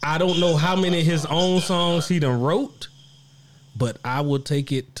I don't know how many of his own songs he done wrote, but I would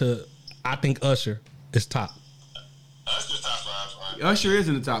take it to. I think Usher is top. Usher's top 5. Right? Usher is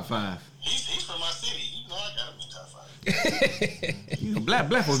in the top 5. He's from my city. You know I got him in top 5. You know,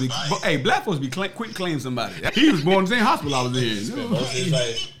 black folks be black folks be quick claim somebody. He was born in the same hospital I was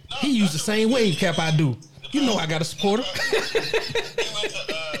in. He used the same wave cap I do. You know I got to support him.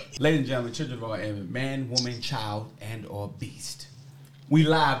 Ladies and gentlemen, children of all ages, man, woman, child, and or beast. We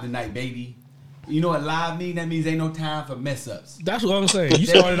live tonight, baby. You know what live means? That means ain't no time for mess ups. That's what I'm saying. You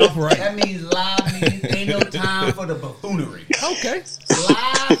started off right. That means live means ain't no time for the buffoonery. Okay.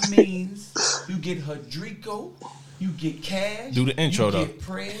 Live means you get Hadrico, you get Cash, do the intro you though. get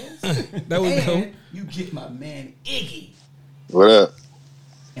Prez, That was and cool. you get my man Iggy. What up?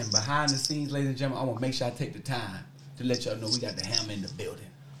 And behind the scenes, ladies and gentlemen, I want to make sure I take the time to let y'all know we got the hammer in the building.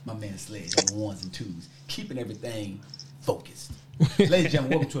 My man Sledge on the ones and twos, keeping everything focused. Ladies and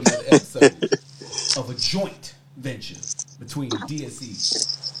gentlemen, welcome to another episode of a joint venture between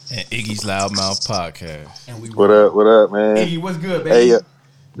DSE And Iggy's Loudmouth Podcast. and we. What up, man? Iggy, what's good, baby? Hey,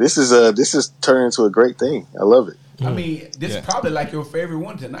 this is turning into a great thing. I love it. I mean, this is probably like your favorite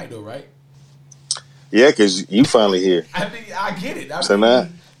one tonight, though, right? Yeah, because you finally here. I mean, I get it.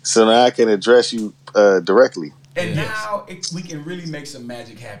 So now I can address you directly. And now we can really make some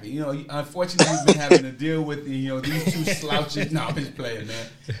magic happen. You know, unfortunately, we've been having to deal with these two slouches. No, I'm just playing, man.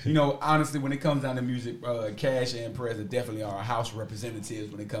 You know, honestly, when it comes down to music, Cash and Perez are definitely our house representatives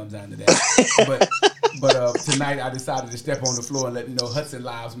when it comes down to that. But tonight, I decided to step on the floor and let you know Hudson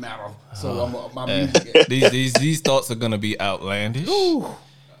lives matter. So my music. These thoughts are gonna be outlandish.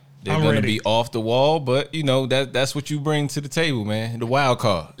 They're I'm gonna ready. be off the wall, but you know that's what you bring to the table, man. The wild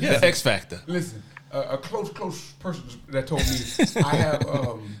card, the X factor, Listen, a close person that told me I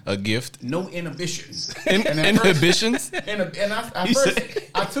have a gift. no inhibitions. Inhibitions. And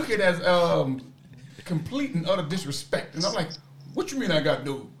I took it as complete and utter disrespect. And I'm like, what you mean I got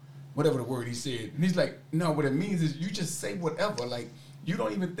no, whatever the word he said? And he's like, no, what it means is you just say whatever. Like, you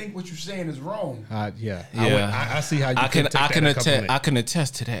don't even think what you're saying is wrong. Yeah. Yeah. I see how you I can attest. I can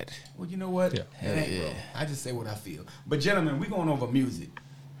attest to that. Well, you know what? Yeah. It ain't, bro. I just say what I feel. But gentlemen, we going over music.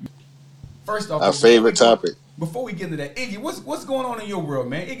 First off, Our favorite topic. Before we get into that, Iggy, what's going on in your world,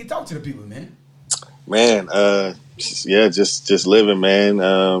 man? Iggy, talk to the people, man. Man, yeah, just living,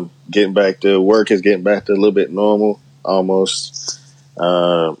 man. Getting back to work is getting back to a little bit normal, almost.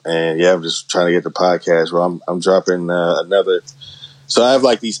 And yeah, I'm just trying to get the podcast where I'm dropping another. So I have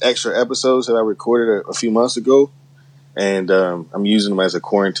like these extra episodes that I recorded a few months ago, and I'm using them as a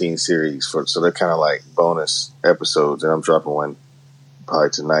quarantine series so they're kind of like bonus episodes, and I'm dropping one probably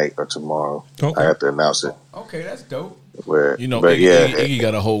tonight or tomorrow. Okay. I have to announce it. Okay, that's dope. You know, but Iggy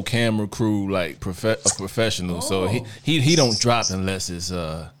got a whole camera crew like a professional, so Oh. he don't drop unless it's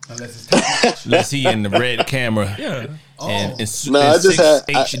Unless it's unless he in the red camera Yeah. and No, I just 6 had-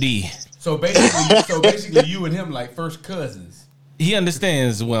 HD. so basically, you and him like first cousins. He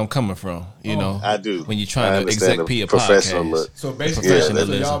understands where I'm coming from, you know. I do. When you're I trying to understand exec the a professional podcast. look. So basically,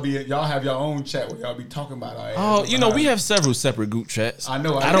 Professionalism. y'all have your own chat where y'all be talking about our Oh, ass you know, we have several separate group chats. I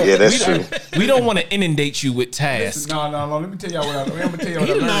know. I don't. Yeah, that's we don't, we don't want to inundate you with tasks. No. Let me tell y'all what I'm gonna tell you. What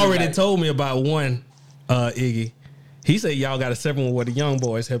He I done learned already tonight. told me about one, Iggy. He said y'all got a separate one where the young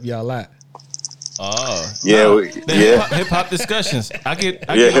boys help y'all out. Oh, Yeah, no. we- The yeah. hip hop discussions. I get Yeah,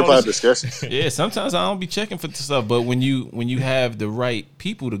 all hip hop this- discussion. Yeah, sometimes I don't be checking for stuff, but when you have the right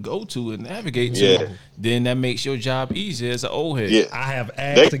people to go to and navigate to, Yeah. then that makes your job easier as an old head. Yeah, I have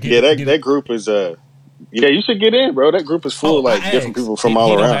asked to that group is yeah, you should get in, bro. That group is full of like I different asked. people from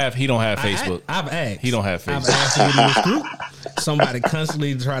all around. He don't have Facebook. I've asked. He don't have I've Facebook. asked to get in this group. Somebody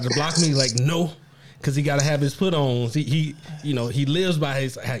constantly tried to block me. Like no, because he got to have his put ons. He lives by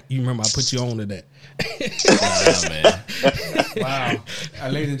his. You remember I put you on to that. Nah, man. Wow,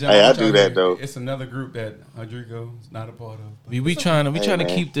 ladies and gentlemen, Hey, I I'm do telling that, you, though. It's another group that Rodrigo is not a part of. But We trying to man.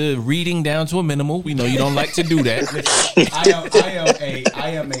 keep the reading down to a minimal. We know you don't like to do that. I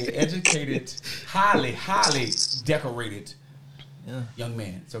am a educated, highly decorated young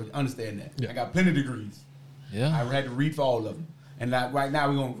man. So understand that. Yeah. I got plenty of degrees. Yeah. I had to read for all of them. And right now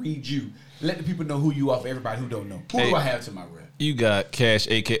we're gonna read you. Let the people know who you are for everybody who don't know. Who Hey. do I have to my right? You got Cash,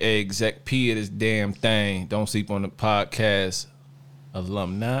 aka Exec P of this damn thing. Don't sleep on the podcast.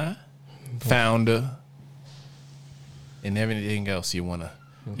 Alumni, founder, and everything else you wanna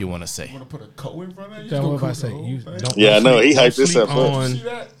say. You wanna put a co in front of it? That's what I say. You don't. Yeah, I know. He don't hyped this sleep up, huh? on. See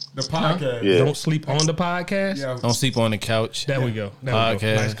that? The podcast. Yeah. Don't sleep on the podcast. Yeah. Don't sleep on the couch. There we go. There we go.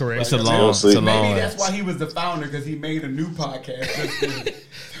 Podcast. Nice correction. It's a Right. long. It's a Maybe long. Maybe that's why he was the founder, because he made a new podcast.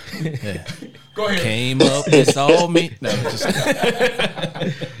 Yeah. Go ahead. Came up, it's all me. No, just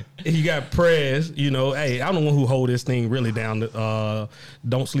You got Prez, you know, hey, I'm the one who hold this thing really down.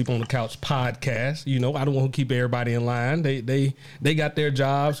 Don't Sleep on the Couch podcast. You know, I don't want to keep everybody in line. They got their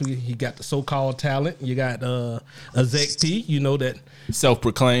jobs. He got the so-called talent. You got a Zek P, you know, that.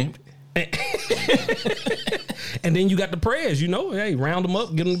 self-proclaimed. And then you got the Prez, you know, hey, round them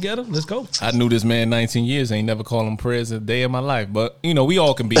up, get them together. Let's go. I knew this man 19 years. Ain't never called him Prez a day of my life. But, you know, we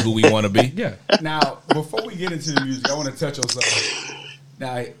all can be who we want to be. Yeah. Now, before we get into the music, I want to touch on something.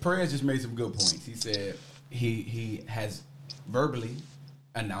 Now, Perez just made some good points. He said he has verbally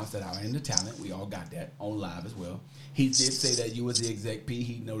announced that I am the talent. We all got that on live as well. He did say that you was the exec P.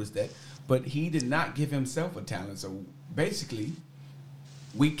 He noticed that. But he did not give himself a talent. So, basically,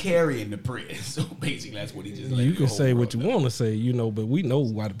 we carrying the Perez. So, basically, that's what he just let You the can whole say world what you know. want to say, you know, but we know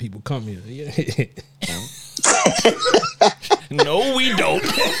why the people come here. No, we don't.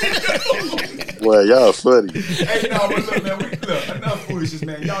 Well, y'all funny. Hey, no, but look, man, look, enough foolishness,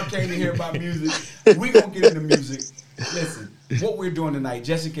 man. Y'all came to hear about music. We gonna get into music. Listen, what we're doing tonight,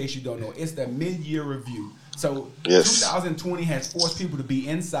 just in case you don't know, it's the mid-year review. So Yes. 2020 has forced people to be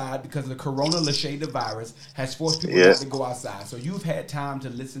inside because of the corona Lashada virus has forced people Yeah. not to go outside. So you've had time to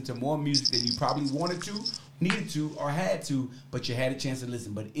listen to more music than you probably wanted to, needed to, or had to, but you had a chance to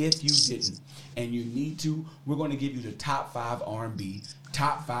listen. But if you didn't and you need to, we're going to give you the top 5 R&B,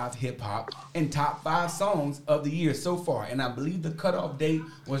 top 5 hip-hop, and top 5 songs of the year so far. And I believe the cutoff date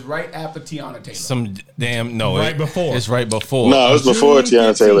was right after Tiana Taylor. Some damn, no. Right before. It's right before. No, it was before June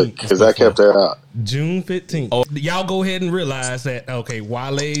Tiana Taylor 15th. because I kept her out. June 15th. Oh. Y'all go ahead and realize that, okay,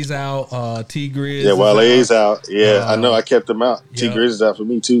 Wale's out, T Grizz. Yeah, Wale's out. Yeah, I know. I kept him out. T yeah. Grizz is out for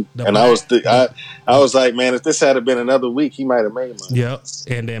me too. The And I was, Black- I was like, man, if this had been another week, he might have made mine. Yep.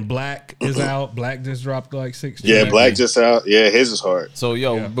 And then Black is out. Black just dropped like 6. Yeah, Black just out. Yeah, his is hard. So,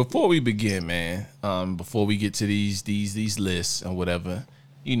 yo, Yeah. before we begin, man, before we get to these lists and whatever,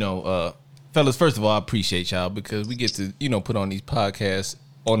 you know, fellas, first of all, I appreciate y'all because we get to, you know, put on these podcasts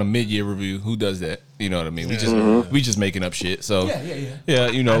on a mid-year review. Who does that? You know what I mean? We just making up shit. So Yeah.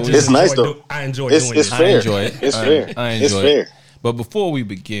 you know, It's nice, though. I enjoy It's doing it. I fair. enjoy it. It's fair. I enjoy It's it. fair. But before we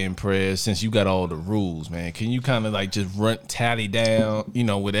begin, Prez, since you got all the rules, man, can you kind of like just tally down, you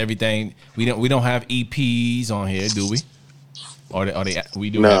know, with everything? We don't have EPs on here, do we? Or they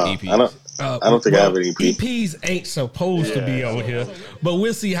we do No, have EPs. I don't think I have an EP. EPs ain't supposed to be on here, but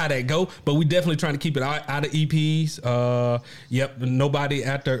we'll see how that go. But we definitely trying to keep it out of EPs. Yep, nobody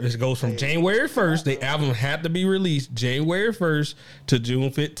after it goes from January 1st. The album had to be released January 1st to June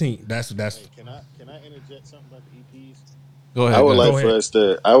 15th. That's Can I interject something about the EPs? Go ahead. I would go ahead.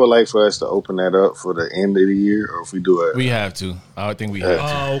 like for us to open that up for the end of the year, or if we do it. We have to. I think we have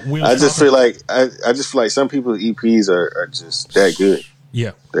to. I just feel like some people's EPs are just that good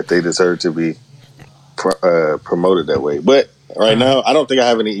yeah. that they deserve to be promoted that way. But right now, I don't think I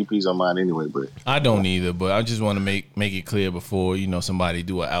have any EPs on mine anyway. But I don't either, but I just want to make it clear before, you know, somebody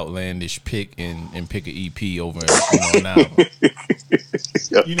do an outlandish pick and pick an EP over an album.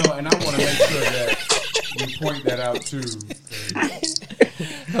 You know, and I want to make sure that we point that out too.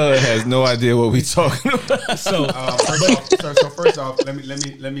 Has no idea what we talking about. So First off, let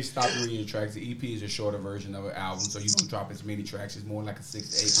me stop reading your tracks. The EP is a shorter version of an album, so you don't drop as many tracks. It's more like a 6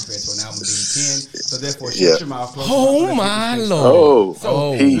 to 8 compared to an album being 10. So therefore, shut your mouth. Close Oh your mouth, my let's get this lord! oh,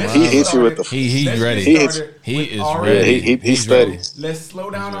 So, he let's hit get you started. with the He's Let's get ready. started He with is R&B. ready. he's ready. Let's slow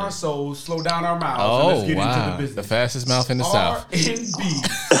down our souls, slow down our mouths, and let's Oh get into wow! the business. The fastest mouth in the south. R&B.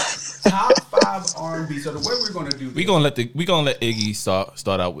 Top 5 R&B. So the way we're gonna do this, We gonna let Iggy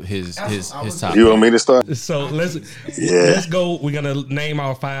start out with his top. You want me to start? So let's Yeah. let's go. We're gonna name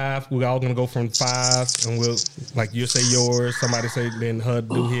our 5. We're all gonna go from 5, and we'll like you say yours, somebody say then HUD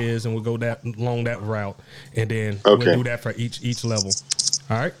do his, and we'll go that along that route, and then Okay. we'll do that for each level.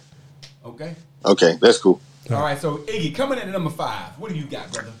 All right. okay. Okay, that's cool. All right. So Iggy, coming in at number 5. What do you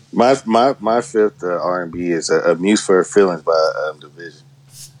got, brother? My fifth R&B is "A Muse for Her Feelings" by Division.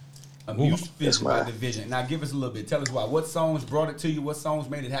 Abuse Vision by mine. Division. Now give us a little bit. Tell us why. What songs brought it to you? What songs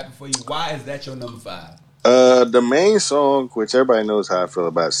made it happen for you? Why is that your number 5? The main song, which everybody knows how I feel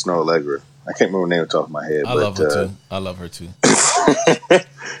about, Snow Allegra. I can't remember the name off the top of my head. I love her too. I love her too.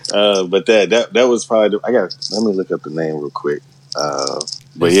 But that was probably let me look up the name real quick.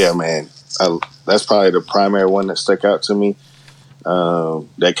 But yeah, man, that's probably the primary one that stuck out to me.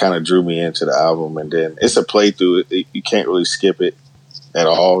 That kind of drew me into the album, and then it's a playthrough. You can't really skip it at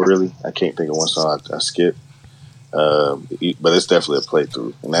all, really. I can't think of one song I skip. But it's definitely a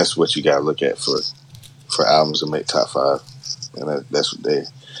playthrough, and that's what you got to look at for albums to make top 5. And that's what they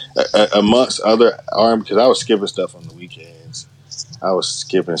amongst other R&B, because I was skipping stuff on the weekends. I was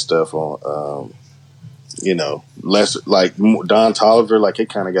skipping stuff on, less like Don Toliver. Like it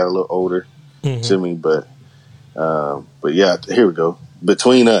kind of got a little older to me, but yeah, here we go.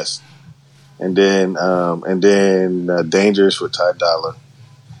 Between Us, and then Dangerous with Ty Dolla.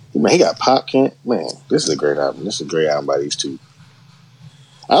 Man, he got Pop Kent. Man, this is a great album. This is a great album by these two.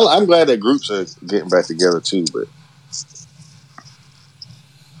 I'm glad that groups are getting back together too, but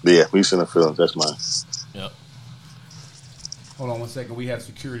yeah, Muse and the Feelings. That's mine. Yep. Hold on 1 second. We have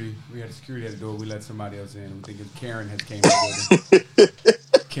security. We had security at the door. We let somebody else in. I'm thinking Karen has came in the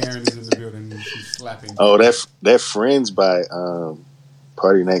building. Karen is in the building. She's slapping. Oh, that Friends by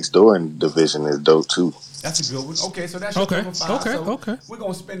Party Next Door in Division is dope too. That's a good one. Okay, so that's your Okay, number 5. okay, So okay. We're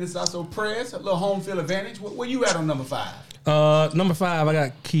gonna spin this out. So prayers, a little home field advantage. Where you at on number 5? Number 5, I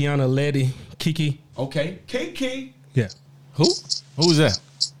got Kiana Letty, Kiki. Okay, Kiki. Yeah. Who? Who's that?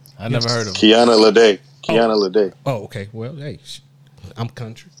 I never heard of him. Kiana Lede. Kiana Lede. Oh, okay. Well, hey, I'm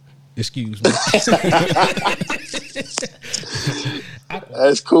country. Excuse me.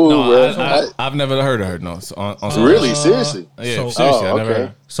 That's cool, No, bro. I've never heard of her. No, so on Really? Seriously? Yeah, So- seriously, I Oh, never okay. heard. Of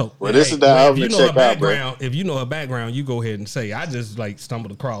her. So, Well, this is the if album you to know check her out, bro. background, if you know her background, you go ahead and say. I just like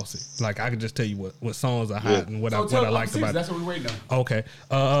stumbled across it. Like I could just tell you what songs are hot and what I liked about it. That's what we're waiting on. Okay.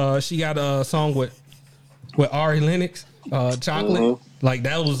 She got a song with Ari Lennox, Chocolate. Like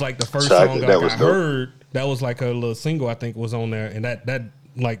that was like the first Chocolate, song that I was dope. heard. That was like her little single, I think, was on there, and that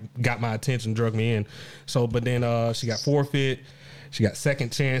like got my attention, drug me in. So, but then she got Forfeit. She got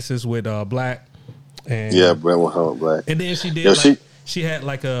Second Chances with Black. And Yeah, Brent Home Black. and then she did Yo, she had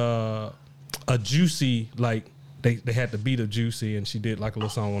like a Juicy, like they had the beat of Juicy, and she did like a little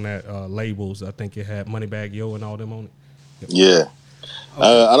song on that, Labels. I think it had Moneybagg Yo and all them on it. Yeah.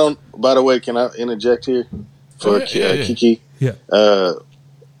 I don't. By the way, can I interject here for Yeah. Kiki? Yeah.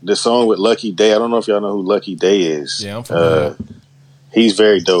 The song with Lucky Day. I don't know if y'all know who Lucky Day is. Yeah, I'm familiar. He's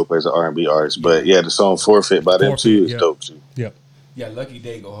very dope as an R&B artist. But yeah, the song Forfeit by them too is yeah. dope too. Yep. Yeah, Lucky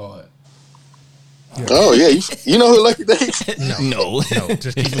Day go hard. Oh yeah, you know who Lucky Day is? No. No,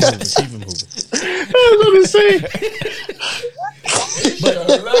 just keep it moving. Keep it moving. That's what I'm saying.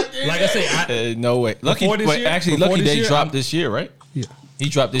 Like I say, No way. Lucky, Before this wait, year? actually, Before Lucky this Day year, dropped I'm- this year, right? Yeah. He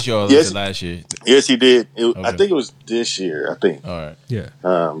dropped this year or Yes. was it last year? Yes, he did. I Okay. think it was this year. I think. All right. Yeah.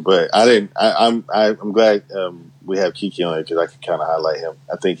 But I didn't. I'm glad we have Kiki on it because I can kind of highlight him.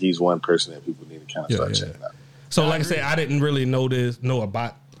 I think he's one person that people need to kind of start checking out. So like I say, I didn't really know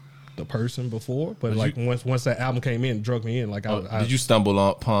about the person before, but like once that album came in, it drug me in. Like Did you stumble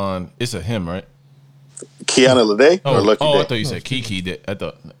upon? It's a him, right? Kiana Lede or Lucky Day? I thought you said Kiki. I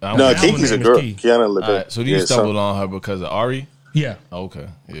thought. No, album Kiki's a name is girl. Key. Kiana Lede. All right, so you stumbled on her because of Ari? Yeah. Okay.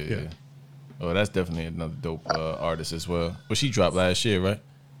 Yeah. Oh, that's definitely another dope artist as well. But she dropped last year, right?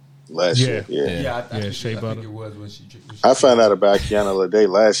 last year. Yeah. Yeah, I Yeah, think, Shea I Butter. think it was when she. I found out about Kiana Lede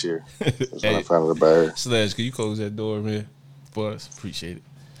last year. That's when I found out about her. Slash, can you close that door, man? For us, appreciate it.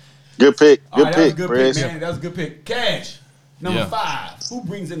 Good pick. All Good right, that was a pick, good Chris. pick, man. That was a good pick. Cash, number Yeah. 5. Who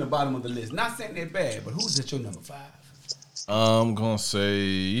brings in the bottom of the list? Not saying they're bad, but who's at your number 5? I'm gonna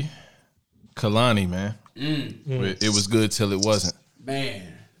say Kalani, man. It was good till it wasn't. Man,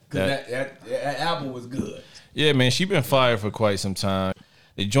 because that album was good. Yeah, man, she been fired for quite some time.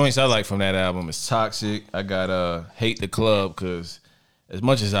 The joints I like from that album is Toxic. I got Hate the Club because as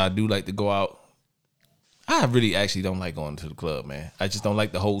much as I do like to go out, I really actually don't like going to the club, man. I just don't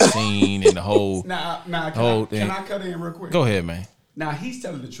like the whole scene and the whole. Now, Oh, can damn. I cut in real quick? Go ahead, man. Now he's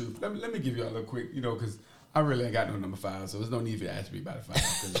telling the truth. Let me give you a little quick, because I really ain't got no number 5, so there's no need for you to ask me about a 5.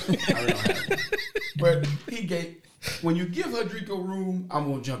 'Cause I really don't have one. But he gave, when you give her Drico room, I'm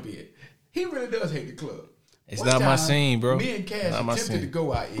gonna jump in. He really does hate the club. It's One not my time, scene, bro. Me and Cash Not my attempted to scene.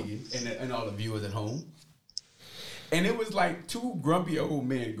 go out, Iggy, and all the viewers at home, and it was like 2 grumpy old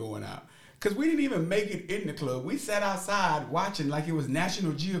men going out. Cause we didn't even make it in the club. We sat outside watching like it was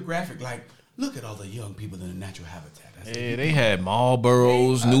National Geographic. Like, look at all the young people in the natural habitat. I said, Yeah, they had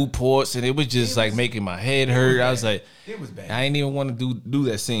Marlboros, Newports, and it was just like making my head hurt. I was like, it was bad. I ain't even want to do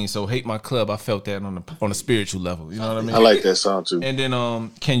that scene. So Hate My Club, I felt that on a spiritual level. You know what I mean? I like that song too. And then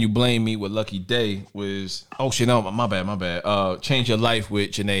Can You Blame Me with Lucky Day was my bad. Change Your Life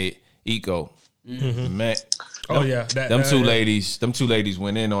with Janae Eiko. Man, Oh yeah. them two ladies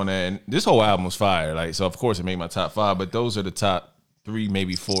went in on that, and this whole album was fire. Like, so of course it made my top 5, but those are the top 3,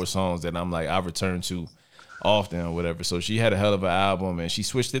 maybe 4 songs that I'm like I return to often or whatever. So she had a hell of an album, and she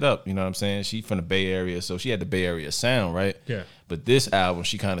switched it up. You know what I'm saying? She from the Bay Area, so she had the Bay Area sound, right? Yeah. But this album,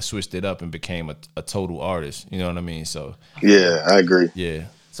 she kind of switched it up and became a total artist. You know what I mean? So Yeah, I agree. yeah.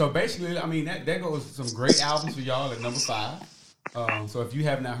 So basically, I mean, that goes some great albums for y'all at number 5. So if you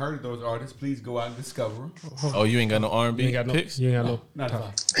have not heard of those artists, please go out and discover them. Oh, you ain't got no You R&B ain't got no. picks? You ain't got no. Not a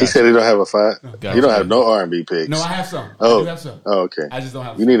five. He said he don't have a 5. Gotcha. You don't have no R&B picks. No, I have some. I Oh, do have some. oh, okay. I just don't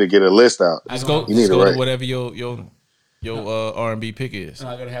have You some. need to get a list out. I Just don't go, have You some. need just to go to write. whatever your R&B pick is. And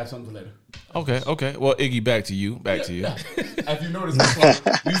I gotta have something later. Okay. Well, Iggy, back to you. Back to you. Yeah. If you notice, this one,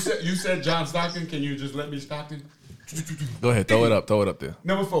 you said John Stockton. Can you just let me Stockton? Go ahead. Throw it up there.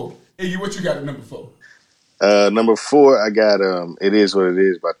 Number 4. Iggy, what you got at number 4? Number 4, I got It Is What It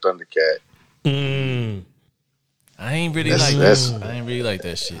Is by Thundercat. I ain't really That's- like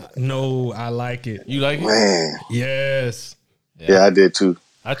that shit. No, I like it. You like it? Man. Yes. Yeah, I did too.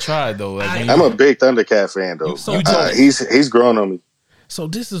 I tried though. Like, when I'm a big Thundercat fan though. You told me. He's grown on me. So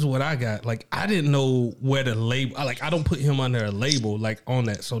this is what I got. Like I didn't know where to label. I don't put him under a label like on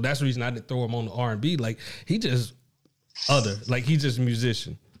that. So that's the reason I didn't throw him on the R&B. Like he just he's just a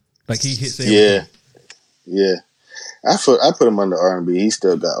musician. Like he hits everything. Yeah. I put him under R&B. He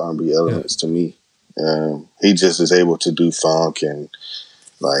still got R&B elements to me. He just is able to do funk and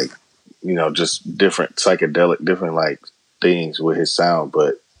like, just different psychedelic, different like things with his sound.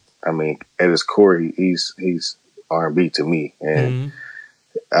 But I mean, at his core, he's R&B to me. And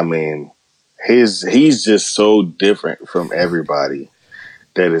I mean, he's just so different from everybody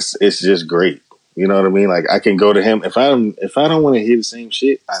that it's just great. You know what I mean? Like I can go to him if I don't want to hear the same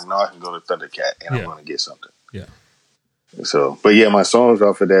shit. I know I can go to Thundercat and I'm going to get something. Yeah. So, but yeah, my songs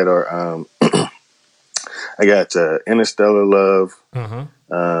off of that are I got Interstellar Love,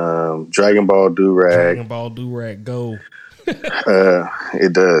 Dragon Ball Do-Rag. Dragon Ball Do-Rag, go.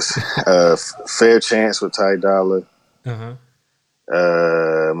 It does. Fair Chance with Ty Dolla.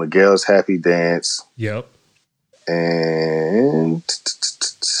 Miguel's Happy Dance. Yep. And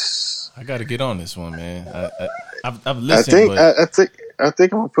I got to get on this one, man. I've listened. I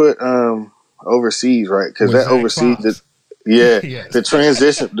think I'm gonna put Overseas, right? Because With that Zach Overseas, Fox. yeah, the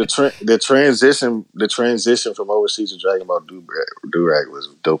transition from Overseas to Dragon Ball Do-Rag was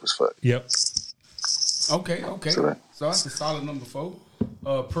dope as fuck. Yep. Okay. So So that's a solid number 4.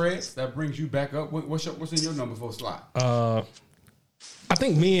 Preds, that brings you back up. What's in your number 4 slot? I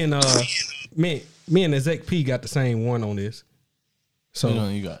think me and Ezek P got the same one on this. So Which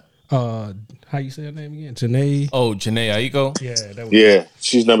one you got? how you say her name again? Janae. Oh, Janae Aiko. Yeah, that was yeah,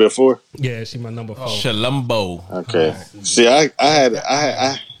 she's number 4. Yeah, she my number 4. Shalumbo. Okay. See, I had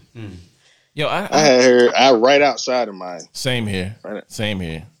her right outside of mine. Same here. Right. Same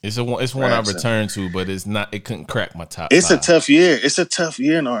here. It's one Right I outside. returned to, but it's not. It couldn't crack my top. It's a 5. tough year. It's a tough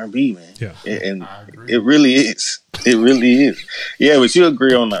year in R&B, man. Yeah. And I agree. it really is. It really is. Yeah, but you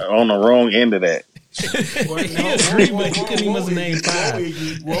agree on the wrong end of that. Well, He agreed, but he couldn't even name 5.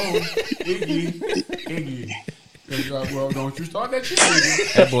 Iggy. Well, don't you start that shit,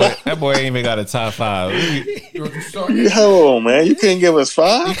 Iggy. That boy ain't even got a top 5. Don't you start that shit. Hold on, man. You couldn't give us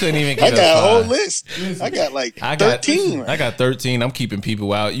 5? You couldn't even I get got a whole 5. list. I got like I got 13. I got 13. I'm keeping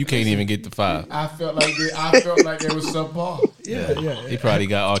people out. You can't even get the 5. I felt like there was subpar. Yeah. He probably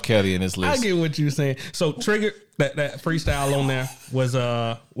got R. Kelly in his I list. get what you're saying. So Trigger, that freestyle on there was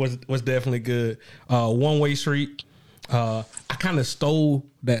definitely good. One Way Street. I kind of stole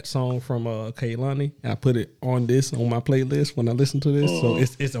that song from Kehlani. I put it on my playlist when I listen to this. So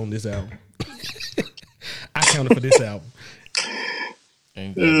it's on this album. I counted for this album.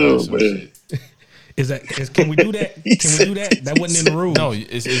 Ain't that some man. shit? Can we do that? Can we do that? That wasn't in the rules. No,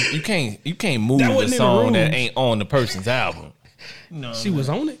 you can't move That the wasn't in the song that rules. ain't on the person's album. No, She was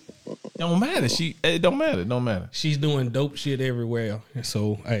on it. don't matter. It don't matter. It don't matter. She's doing dope shit everywhere.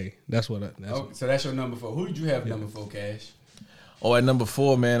 So hey, that's what. So that's your number 4. Who did you have number 4, Cash? Oh, at number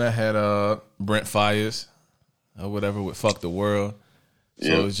 4, man, I had Brent Fires or whatever with "Fuck the World." So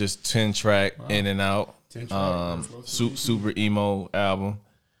Yeah. it was just 10-track in and out. 10-track. Super emo album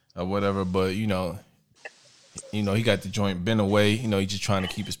or whatever. But you know, he got the joint been away. He's just trying to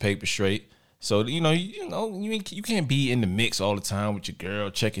keep his paper straight. So you can't be in the mix all the time with your girl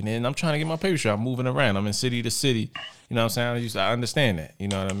checking in. I'm trying to get my paper straight. I'm moving around. I'm in city to city. You know what I'm saying? I understand that. You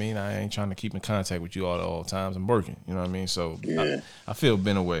know what I mean? I ain't trying to keep in contact with you all the times. I'm working. You know what I mean? So Yeah. I feel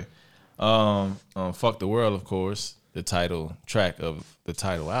been away. Fuck the World, of course, the title track of the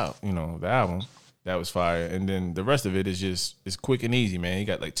title out. The album. That was fire. And then the rest of it is it's quick and easy, man. He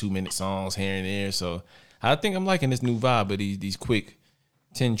got like 2-minute songs here and there. So I think I'm liking this new vibe of these quick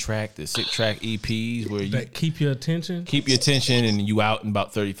 10-track to 6-track EPs where you That keep your attention. keep your attention and you out in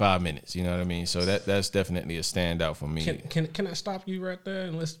about 35 minutes. You know what I mean? So that's definitely a standout for me. Can I stop you right there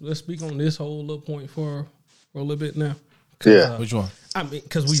and let's speak on this whole little point for a little bit now? Yeah. Which one? I mean,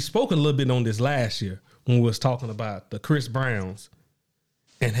 because we spoke a little bit on this last year when we was talking about the Chris Browns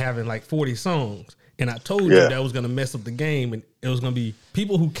and having like 40 songs. And I told you that was going to mess up the game, and it was going to be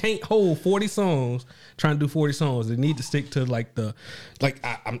people who can't hold 40 songs trying to do 40 songs. They need to stick to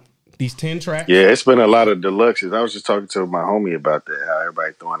these 10 tracks. Yeah, it's been a lot of deluxes. I was just talking to my homie about that. How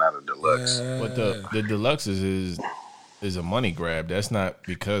everybody throwing out a deluxe. But the deluxes is a money grab. That's not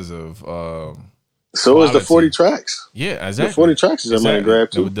because of. So is the 40 tracks. Yeah, exactly. The 40 tracks is a money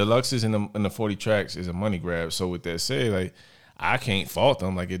grab too. The deluxes and the 40 tracks is a money grab. So with that said, like, I can't fault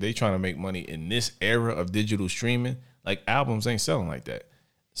them. Like, if they trying to make money in this era of digital streaming, like, albums ain't selling like that.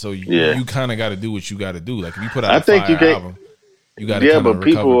 So you kind of got to do what you got to do. Like, if you put out album, you got to but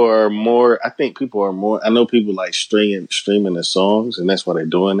people are more. I think people are more. I know people like streaming the songs, and that's why they're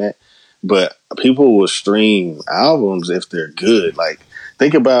doing that. But people will stream albums if they're good. Like,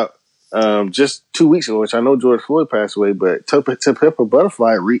 think about just 2 weeks ago, which I know George Floyd passed away, but To Pimp a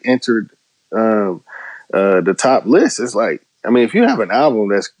Butterfly re-entered the top list. It's like, I mean, if you have an album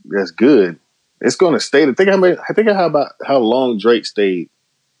that's good, it's going to stay. Think about how long Drake stayed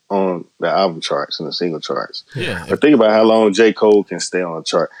on the album charts and the single charts. Yeah. Or think about how long J. Cole can stay on the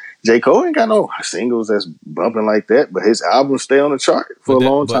chart. J. Cole ain't got no singles that's bumping like that, but his albums stay on the chart for a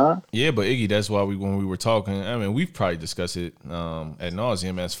long time. Yeah, but Iggy, that's why when we were talking, I mean, we've probably discussed it ad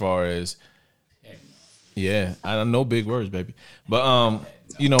nauseum as far as, I don't know big words, baby. But,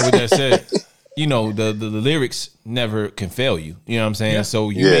 with that said, the lyrics never can fail you. You know what I'm saying? Yeah. So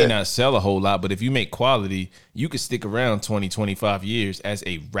you may not sell a whole lot, but if you make quality, you could stick around 20, 25 years as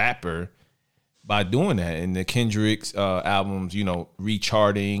a rapper by doing that. And the Kendrick's albums,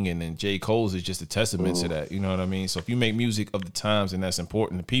 recharting, and then J. Cole's is just a testament to that. You know what I mean? So if you make music of the times and that's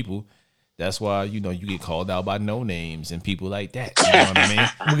important to people, that's why, you get called out by no names and people like that. You know what I mean?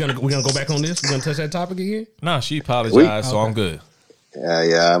 We're gonna go back on this? We're gonna touch that topic again? Nah, she apologized, so I'm good.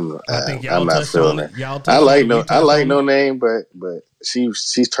 Yeah, I'm not feeling it. I like No Name, but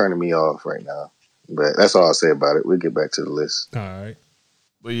she's turning me off right now. But that's all I'll say about it. We'll get back to the list. All right.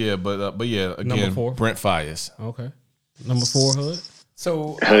 But again, number 4. Brent Faiyaz. Okay. Number 4, Hood.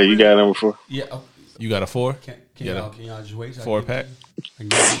 So you got number 4? Yeah. Oh, you got a 4? Can y'all just wait? 4-pack? I'm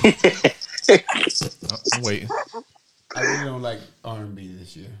waiting. I really don't like R&B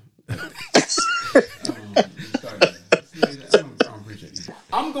this year.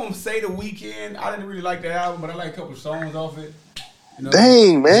 I'm gonna say The Weeknd. I didn't really like that album, but I like a couple of songs off it.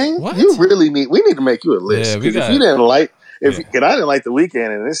 Dang, man, what? We need to make you a list. Yeah, if you didn't like, and I didn't like The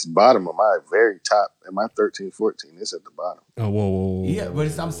Weeknd, and this is bottom of my very top, and my 13, 14, it's at the bottom. Oh, whoa. Yeah,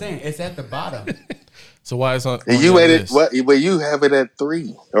 but I'm saying it's at the bottom. So why is on? And you made it. What? But you have it at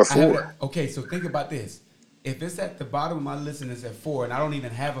 3 or 4. Okay, so think about this. If it's at the bottom of my list and it's at 4, and I don't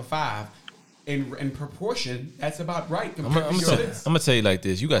even have a 5. In proportion, that's about right. I'm gonna tell you like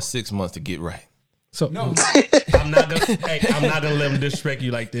this: you got 6 months to get right. So no, I'm not gonna let him disrespect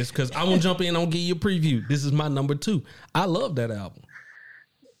you like this because I'm gonna jump in. I'm gonna give you a preview. This is my number 2. I love that album.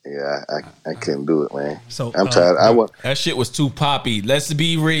 Yeah, I couldn't do it, man. So I'm tired. That shit was too poppy. Let's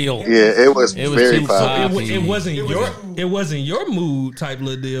be real. Yeah, it was very too poppy. It wasn't your mood type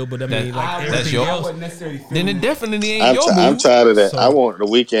little deal, but I mean, that's everything else. Then it definitely ain't your mood. I'm tired of that. So, I want The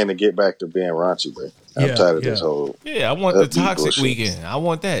Weeknd to get back to being raunchy, bro. I'm tired of this whole. Yeah, I want the toxic bullshit. Weekend. I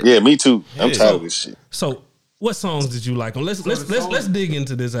want that. Yeah, me too. I'm tired of this shit. So, what songs did you like? Let's dig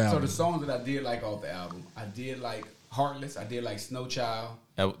into this album. So the songs that I did like off the album, I did like Heartless. I did like Snow Child.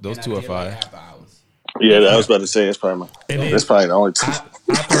 Those two are fire. Like After Hours. Yeah, I was about to say that's probably that's probably the only 2. I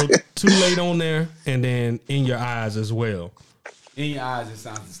throw Too Late on there, and then In Your Eyes as well. In Your Eyes, it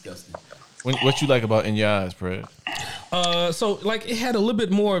sounds disgusting. What you like about In Your Eyes, Fred? So like it had a little bit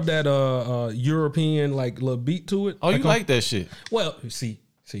more of that European like little beat to it. Oh, you like that shit? Well, see,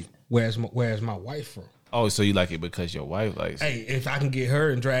 where's my wife from? Oh, so you like it because your wife likes it. Hey, if I can get her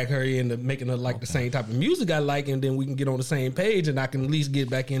and drag her into making her like the same type of music I like, and then we can get on the same page, and I can at least get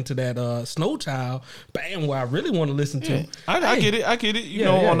back into that Snow Child, bam, where I really want to listen to. I get it. You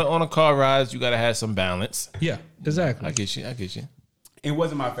know, on a car rides, you got to have some balance. Yeah, exactly. I get you. It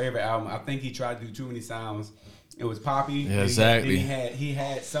wasn't my favorite album. I think he tried to do too many sounds. It was poppy. Yeah, exactly. He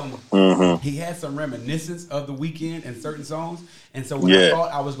had some reminiscence of The Weeknd in certain songs. And so when I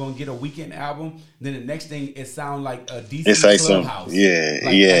thought I was gonna get a Weeknd album, then the next thing it sounded like a DC like Clubhouse.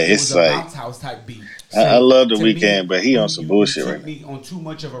 It was a bounce house type beat. So I love The Weeknd, but he on some bullshit right now. Me on too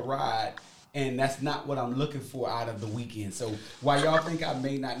much of a ride, and that's not what I'm looking for out of The Weeknd. So while y'all think I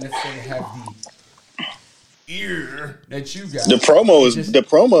may not necessarily have the ear that you got, the promo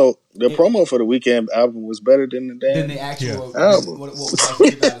for the Weeknd album was better than the actual album. What was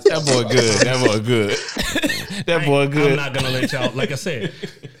actually about That boy good. That boy good. I'm not gonna let y'all. Like I said,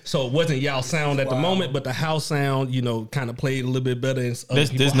 So it wasn't y'all sound at the moment, but the house sound, you know, kind of played a little bit better in other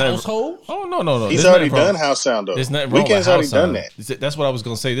people's households. Oh no. He's already done house sound though. There's nothing wrong Weekend's with already house done sound. that. That's what I was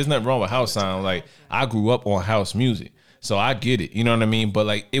gonna say. There's nothing wrong with house sound. Like I grew up on house music, so I get it. You know what I mean? But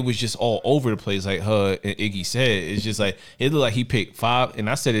like it was just all over the place. Like her and Iggy said, it's just like it looked like he picked 5. And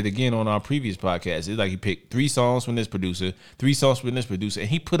I said it again on our previous podcast. It's like he picked 3 songs from this producer, 3 songs from this producer, and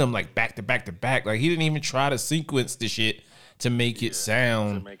he put them like back to back to back. Like he didn't even try to sequence the shit to make it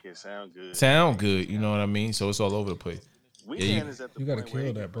sound good. You know what I mean? So it's all over the place. Weekend is at the You gotta point where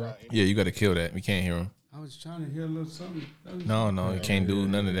kill he that, bro. Yeah, you got to kill that. We can't hear him. I was trying to hear a little something. No, you can't do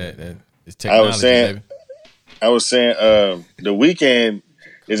none of that. It's I technology, was saying, baby. The Weekend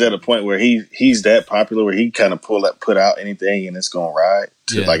is at a point where he's that popular where he kind of put out anything and it's gonna ride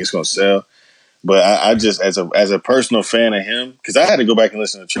like it's gonna sell. But I just as a personal fan of him, because I had to go back and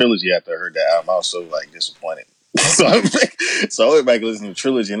listen to Trilogy after I heard that album. I was so like disappointed. So I went back and listened to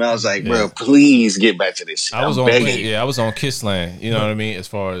Trilogy, and I was like, "Bro, please get back to this shit." I was I'm on begging. I was on Kissland. You know what I mean? As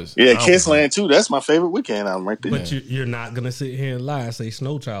far as Kissland too. That's my favorite Weekend album right there. But you're not gonna sit here and lie and say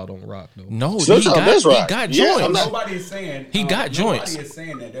Snow Child don't rock though. No, Snow he Child got, does he rock. got Yeah, joints. Nobody is saying He got joints. Nobody is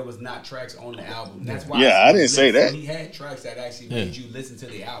saying that there was not tracks on the album. That's why. Yeah, I didn't say that. He had tracks that actually made you listen to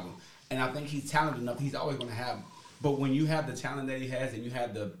the album, and I think he's talented enough. He's always going to have. But when you have the talent that he has, and you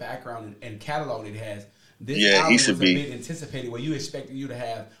have the background and catalog that he has, this album was a bit anticipated. Where you expected you to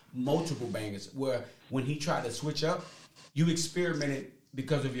have multiple bangers. Where when he tried to switch up, you experimented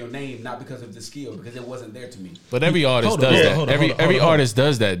because of your name, not because of the skill, because it wasn't there to me. But every artist does that. Every artist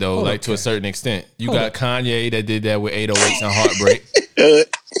does that though, like to a certain extent. You got Kanye that did that with 808s and Heartbreak.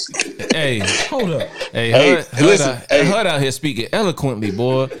 Hey, Hold up. hey, listen, Hud out here speaking eloquently,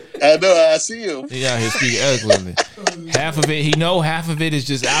 boy. I know, I see him. He out here speaking eloquently. Half of it he know, half of it is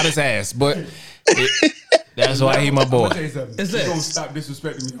just out his ass. But that's why he my boy. I'm gonna tell you something. It's You're this. gonna stop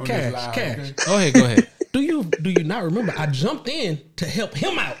disrespecting me on this live. Cash. Okay? Go ahead. Do you not remember? I jumped in to help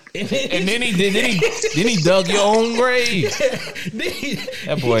him out, and And then he dug your own grave.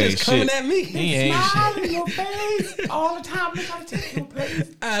 That boy he ain't just coming shit. at me. He ain't Smile shit. in your face all the time. Look how take your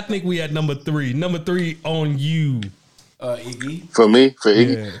place. I think we at number 3. Number 3 on you. Iggy. For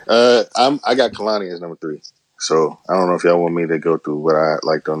Iggy, I got Kalani as number 3. So I don't know if y'all want me to go through what I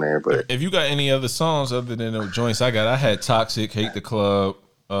liked on there, but If you got any other songs other than the joints I had Toxic, Hate the Club,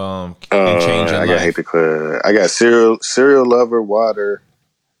 and Change Your I Life. got Hate the Club. I got Serial Lover, Water,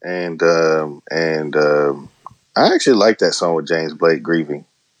 and I actually like that song with James Blake, Grieving.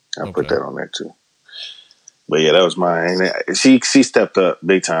 I put that on there too. But yeah, that was mine. And she stepped up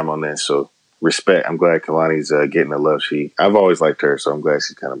big time on that. So respect. I'm glad Kalani's getting the love I've always liked her, so I'm glad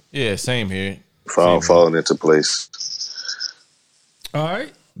she's kind of same here. falling into place. All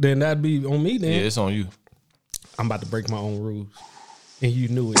right, then that'd be on me. Then Yeah, it's on you. I'm about to break my own rules, and you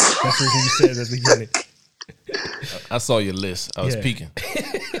knew it. That's what you said at the beginning. I saw your list. I was peeking.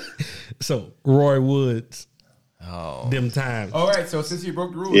 So Roy Woods, Oh, Them Times. All right, so since you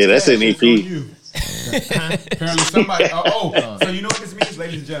broke the rules, Yeah, that's Cash, an it's EP. on you. Apparently somebody. So you know what this means,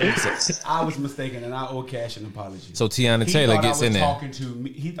 ladies and gentlemen? I was mistaken, and I owe Cash an apology. so Tiana He Taylor thought gets I was in there. talking to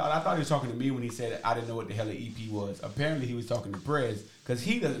me. I thought he was talking to me when he said I didn't know what the hell an EP was. Apparently, he was talking to Prez because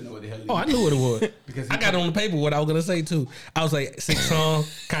he doesn't know what the hell. Oh, I knew what it was. Because I got on the paper what I was gonna say too. I was like 6 song,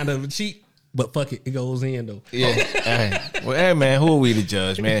 kind of cheap, but fuck it, it goes in though. Yeah. Well, hey man, who are we to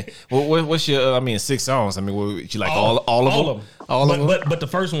judge, man? What's your? 6 songs. I mean, you like all of them? All of them. But the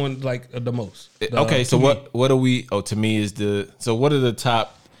first one like the most. Okay, so to me. what are we? Oh, to me is what are the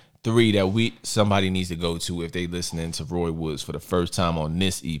top 3 that somebody needs to go to if they listening to Roy Woods for the first time on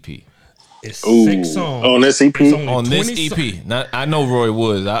this EP? It's Ooh, 6 songs on this EP? It's only On this 20 EP, not I know Roy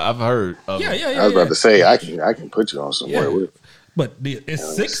Woods. I've heard of him. Yeah. I was about to say I can put you on somewhere Yeah. with it. But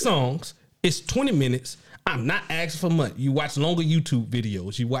it's 6 songs. It's 20 minutes. I'm not asking for much. You watch longer YouTube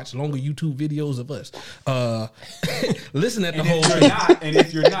videos. You watch longer YouTube videos of us. Listen at the whole thing.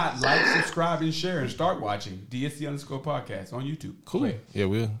 If you're not, like, subscribe, and share, and start watching DSC_podcast on YouTube. Cool.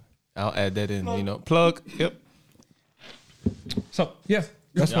 Yeah, I'll add that in. Plug. Yep. So yeah,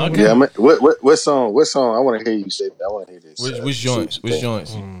 that's Yeah, what Yeah, I mean, what song? What song? I want to hear you say. I want to hear this. Which joints? Which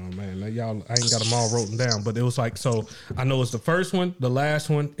joints? Oh man, like y'all, I ain't got them all written down, but it was like so. I know it's the first one, the last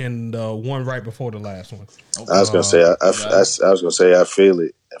one, and the one right before the last one. I was gonna say. I was gonna say. I feel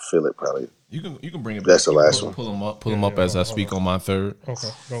it. I feel it. Probably. You can bring it. That's back. the last one. Pull them up as I speak on my third. Okay,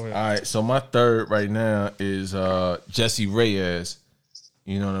 go ahead. All right, so my third right now is Jessie Reyez.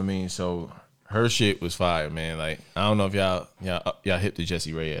 You know what I mean? So her shit was fire, man. Like I don't know if y'all hip to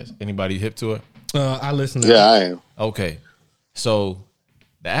Jessie Reyez. Anybody hip to her? I listen. Yeah, I am. Okay, so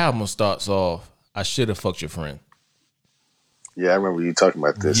the album starts off. I should have fucked your friend. Yeah, I remember you talking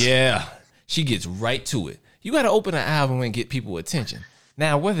about this. Yeah, she gets right to it. You got to open an album and get people attention.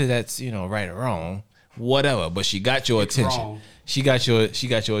 Now, whether that's right or wrong, whatever, but she got your attention. wrong. She got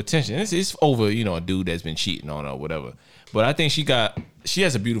your attention. It's over, a dude that's been cheating on her or whatever. But I think she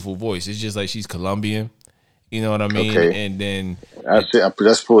has a beautiful voice. It's just like she's Colombian. You know what I mean? Okay. And then I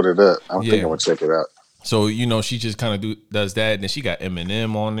just pulled it up. I'm Yeah. thinking I'm gonna check it out. so she just kind of does that. And then she got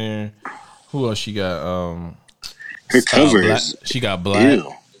Eminem on there. Who else she got? Her cover Black. is She got Black.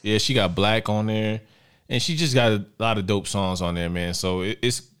 ew. Yeah, she got Black on there. And she just got a lot of dope songs on there, man. So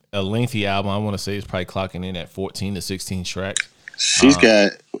it's a lengthy album. I want to say it's probably clocking in at 14 to 16 tracks. She's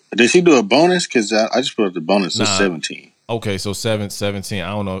got. Did she do a bonus? Because I just put up the bonus Nah. of 17. Okay, so 17. I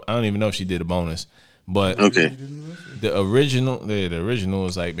don't know. I don't even know if she did a bonus. But Okay. the original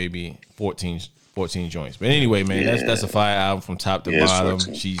is like maybe 14 joints. But anyway, man, that's a fire album from top to Yeah, it's bottom.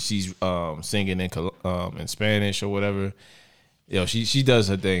 14. She's singing in Spanish or whatever. She does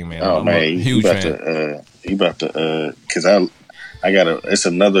her thing, man. Oh I'm man, a you huge about fan. to because I got it's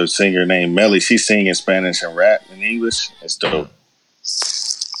another singer named Melly. She's singing Spanish and rap in English. It's dope.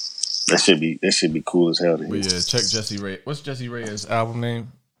 That should be cool as hell to hear. But yeah, check Jessie Ray. What's Jessie Rey's album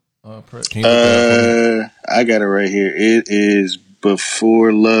name? Can you look that up for me? I got it right here. It is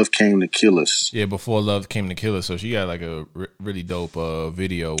Before Love Came to Kill Us. Yeah, Before Love Came to Kill Us. So she got like a really dope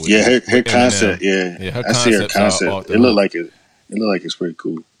video. With, Yeah, her with Eminem. concept. Yeah, her I see her concepts are off concept. the It looked hook. like it. It looked like it's pretty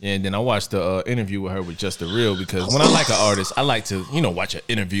cool. Yeah, and then I watched the interview with her with Just the Real because when I like an artist, I like to watch an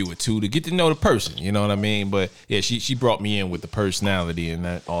interview with two to get to know the person. You know what I mean? But yeah, she brought me in with the personality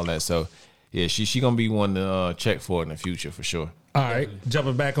and all that. So yeah, she gonna be one to check for in the future for sure. All right,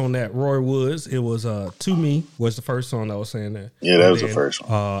 jumping back on that, Roy Woods. It was "To Me" was the first song I was saying there. Yeah, that And was the then, first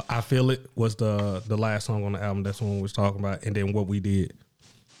one. "I Feel It" was the last song on the album. That's the one we was talking about. And then "What We Did."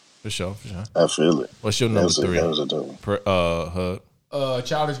 For sure. I feel it. What's your That number was three? that was a dope one. Hug.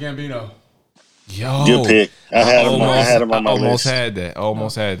 Childish Gambino. Yo, Good pick. I had him on my almost list. had that.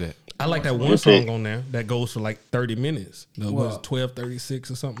 Almost had that. I like that one Good song pick. on there that goes for like 30 minutes. It was Well- 12:36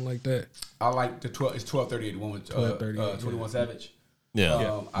 or something like that. I like the 12. It's 12:38. The one with 12:38, 21 Savage. Yeah,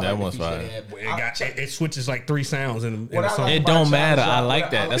 I that like one's the feature fire. they had. It switches like 3 sounds in What a I song. like It about don't matter. Childish, I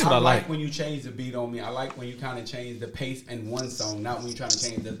like that. That's what I like. when you change the beat on me. I like when you kind of change the pace in one song, not when you trying to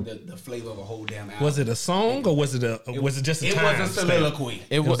change the flavor of a whole damn album. Was it a song or was it just a It time was a stamp? soliloquy.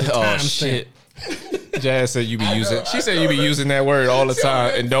 It was was a oh time shit. Jazz said you be using. She said you be know. using that word all the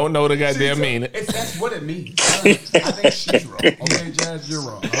time and don't know the goddamn meaning. That's what it means. I think she's wrong. Okay, Jazz, you're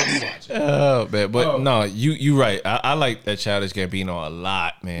wrong. I hope you watch it. Oh man, but Oh. no, you right. I like that Childish Gambino a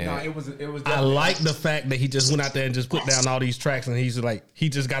lot, man. No, it was. I like the fact that he just went out there and just put down all these tracks and he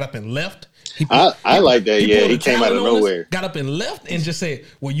just got up and left. I like that. Yeah, pulled he a came out talent of on us, nowhere. got up and left and just said,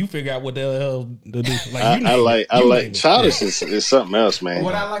 "Well, you figure out what the hell to do." Like, I you name like it. You name it. Childish is something else, man.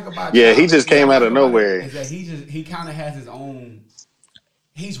 What I like about Yeah, he Childish, just came what I out of like about nowhere. it Is that he kind of has his own.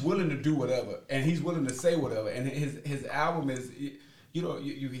 He's willing to do whatever, and he's willing to say whatever, and his album is,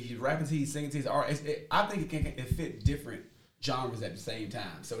 he's rapping to, he's singing to, his art. I think it fit different genres at the same time.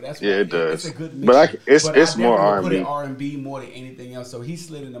 So that's why Yeah, it does. It's a good mix. But it's I more definitely put R&B. it R&B more than anything else. So he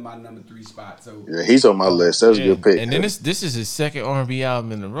slid into my number 3 spot. So Yeah, he's on my list. That was a good pick. And then this is his second R&B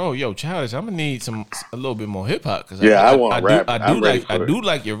album in a row. Yo, Childish, I'm gonna need a little bit more hip hop because Yeah, I want rap. I I'm ready I for it. do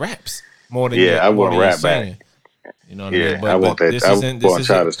like your raps more than Yeah, I more want than your rap back. singing. You know what I Yeah, mean? I want that. This I isn't want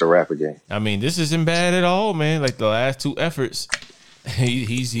Childish to rap again. I mean, this isn't bad at all, man. Like the last 2 efforts,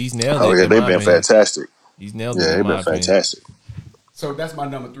 he's nailed it. Oh yeah, in they've my been opinion. fantastic. He's nailed it. Yeah, in they've my been opinion. fantastic. So that's my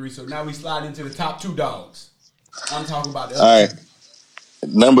number 3. So now we slide into the top 2 dogs. I'm talking about the All other right,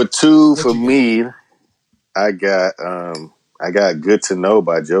 number 2 for you me, I got "Good to Know"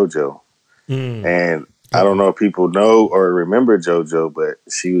 by JoJo, and I don't know if people know or remember JoJo, but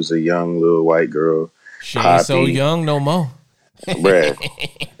she was a young little white girl, She ain't so Poppy. young no more. bruh.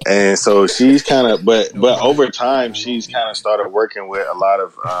 And so she's kind of, but over time, she's kind of started working with a lot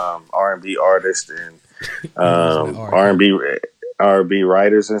of R&B artists and R&B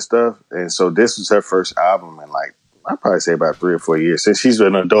writers and stuff. And so this was her first album in like, I'd probably say about 3 or 4 years since she's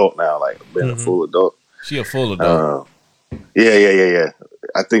an adult now, like been a full adult. She a full adult. Yeah.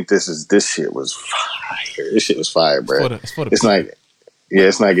 I think this shit was fire. This shit was fire, bro. It's for the It's not. Yeah,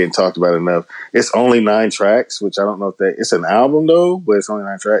 it's not getting talked about enough. It's only 9 tracks, which I don't know if it's an album though, but it's only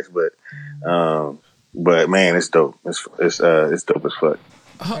 9 tracks. But man, it's dope. It's dope as fuck.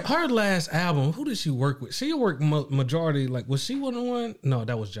 Her last album, who did she work with? She worked majority, like, was she one of the one? No,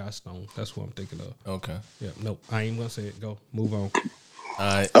 that was Josh Stone. That's what I'm thinking of. Okay. Yeah, nope. I ain't gonna say it. Go, move on. All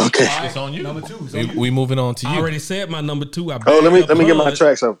right. Okay. It's on you. Number 2. It's on you. We moving on to I you. already said my number 2. Oh, let me get my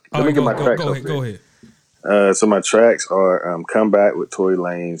tracks up. Let me get my tracks Go up. ahead. Go ahead. So my tracks are "Come Back" with Tory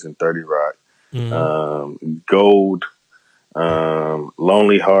Lanez and 30 Rock, "Gold,"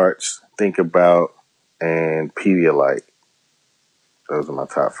 "Lonely Hearts," "Think About," and "Pedialyte." Those are my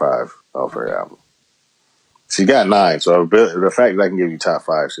top 5 off her album. She got 9, so the fact that I can give you top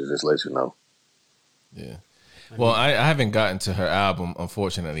 5 should just let you know. Yeah. Well, I haven't gotten to her album,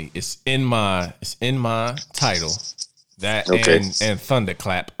 unfortunately. It's in my title. That Okay. and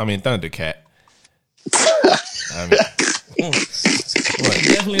Thunderclap. I mean Thundercat. I mean, what?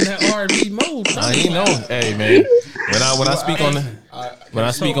 Definitely in that R&B mode. I ain't know. Hey man, when I speak on the when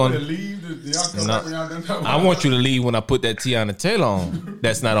I speak on, I want you to leave when I put that Tiana Taylor on.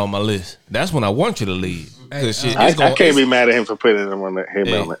 That's not on my list. That's when I want you to leave. Shit, I can't be mad at him for putting them on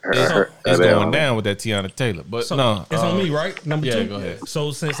it's going down with that Tiana Taylor. But So no, it's on me, right? Number 2. go ahead.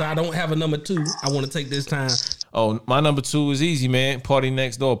 So since I don't have a number 2, I want to take this time. Oh, my number 2 is easy, man. Party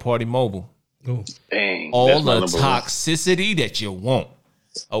Next Door, Party Mobile. Ooh. Dang, All that's my the number one. toxicity that you want.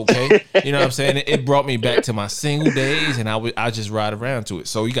 Okay, you know what I'm saying? It brought me back to my single days, and I just ride around to it.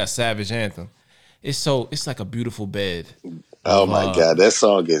 So you got Savage Anthem. It's like a beautiful bed. Oh my God, that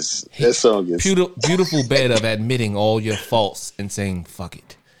song is Beautiful bed of admitting all your faults and saying fuck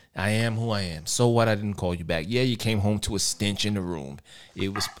it. I am who I am. So what? I didn't call you back. Yeah, you came home to a stench in the room.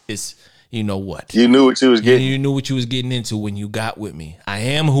 It's you know what? You knew what you was getting. You knew what you was getting into when you got with me. I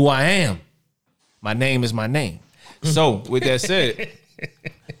am who I am. My name is my name. So with that said,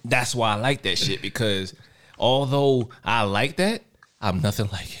 that's why I like that shit, because although I like that, I'm nothing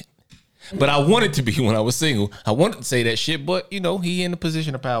like it. But I wanted to be when I was single. I wanted to say that shit, but you know, he in a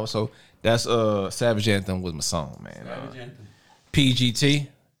position of power. So that's Savage Anthem was my song, man. PGT.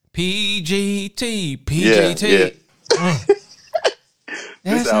 Yeah.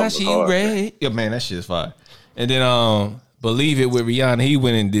 That's This how album's she hard, read. Yeah, man, that shit is fire. And then Believe It with Rihanna, he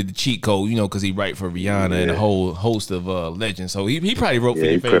went and did the cheat code, you know, because he write for Rihanna and a whole host of legends. So he probably wrote for Yeah,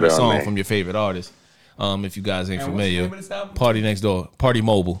 your he put favorite it on song there. from your favorite artist. If you guys ain't And what's the familiar, name of this album? Party Next Door, Party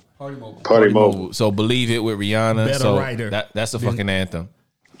Mobile. Party Mobile. So Believe It with Rihanna. Better so writer. that's a fucking anthem.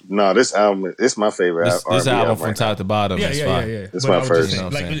 No, this album, it's my favorite. This R&B album from right top to bottom Yeah, is yeah, fire. yeah, yeah. It's But my I was first. just You know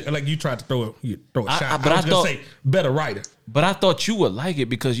what I'm saying? like you tried to throw a shot. but I I was thought- gonna say better writer. But I thought you would like it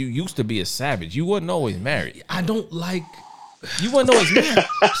because you used to be a savage. You wasn't always married. I don't like. You wasn't always married.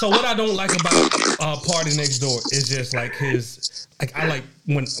 So what I don't like about Party Next Door is just like his. Like I like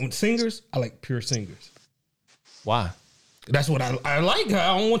when singers. I like pure singers. Why? That's what I like.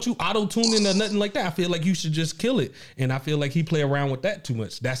 I don't want you auto tuning or nothing like that. I feel like you should just kill it, and I feel like he play around with that too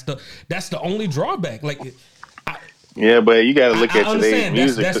much. That's the only drawback. Like, Yeah, but you got to look I at today's understand.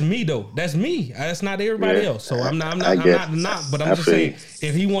 music. That's me though. That's me. That's not everybody Yeah. else. So I'm not. I I'm get not. But I I'm just feel saying, you.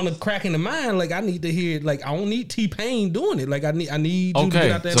 if he want to crack in the mind, like I need to hear. Like I don't need T-Pain doing it. Like I need you to get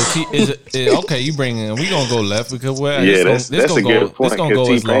Okay, out there. so okay, you bring in. We gonna go left because Yeah, that's a good point, This gonna go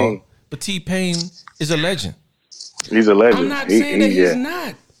 'cause as long. T-Pain- But T-Pain is a legend. He's a legend. I'm not saying that he's yeah.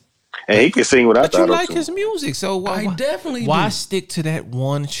 not. And he can sing without But you auto like tune. his music, so why? I definitely why do. stick to that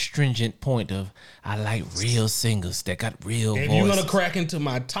one stringent point of I like real singers that got real If voices? you're gonna crack into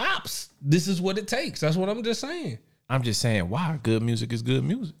my tops, this is what it takes. That's what I'm just saying. I'm just saying, why good music is good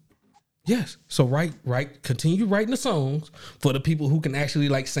music. Yes. So continue writing the songs for the people who can actually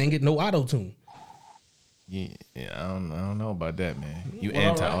like sing it no auto tune. Yeah, I don't know about that, man. You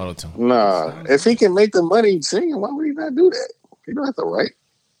anti auto tune. Nah, if he can make the money singing, why would he not do that? He don't have to write.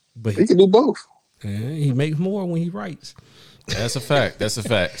 But He can do both. he makes more when he writes. That's a fact. That's a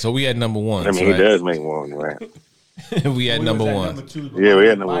fact. So we had number one. I mean, he does make more than that. we had number one. Number two, Yeah, we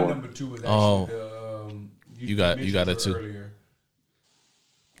had number my one. number two was actually Oh. the, You got mentioned a her two. earlier.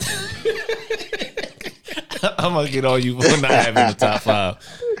 I'm gonna get on you for not having the top 5.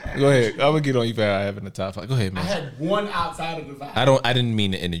 Go ahead. I'm gonna get on you for not having the top 5. Go ahead, I man. had one outside of the five. I didn't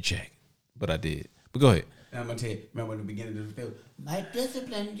mean to interject, but I did. But go ahead. And I'm gonna tell you. Remember in the beginning of the film, my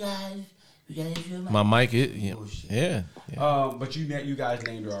discipline, guys. You gotta feel My mic is yeah. But you guys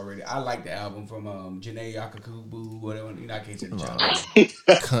named her already. I like the album from Janae Yakakubu, whatever. You know, I can't say the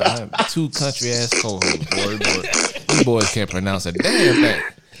child. Two country ass co-hosts, boy. These boys can't pronounce a damn thing.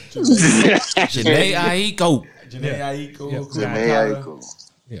 Janae Aiko. Janae Aiko. Yep. Janae Aiko.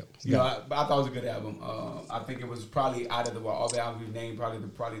 Yeah. You know, I thought it was a good album. I think it was probably out of all the albums we named,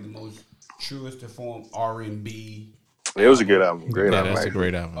 probably the most truest to form R&B. It was a good album. Great Yeah, album. that's a right?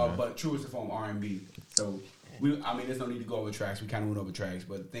 great album. man. But truest to form R&B. So there's no need to go over tracks. We kind of went over tracks,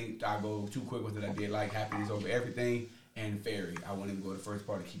 but I think I go too quick with it. I did like Happiness Over Everything and Fairy. I wanted to go to the first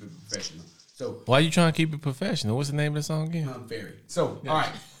part to keep it professional. So Why you trying to keep it professional? What's the name of the song again? Fairy. So all right,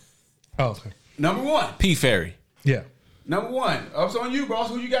 Oh, okay. number one. P Ferry. Yeah. Number one. Ups on you, boss.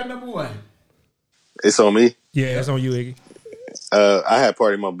 Who you got number one? It's on me. Yeah, it's on you, Iggy. I had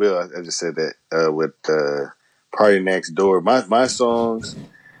Party Mobile. I just said that with Party Next Door. My songs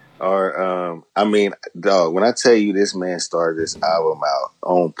are. I mean, dog. When I tell you this man started this album out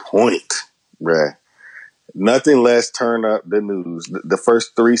on point, bruh. Nothing less. Turn up the news. The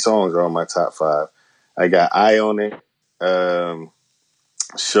first 3 songs are on my top 5. I got Eye on It.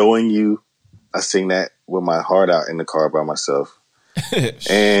 Showing You. I sing that with my heart out in the car by myself.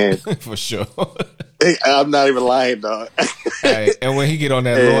 And for sure. I'm not even lying, dog. Hey, and when he get on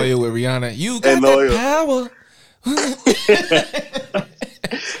that Loyal with Rihanna, you got that power.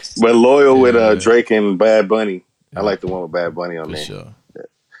 But Loyal with Drake and Bad Bunny. I like the one with Bad Bunny on For there. sure.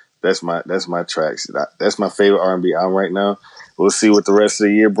 That's my tracks. That's my favorite R&B album right now. We'll see what the rest of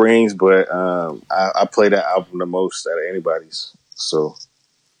the year brings, but I play that album the most out of anybody's. So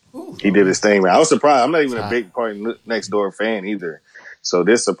he did his thing, man. I was surprised. I'm not even a big Party Next Door fan either. So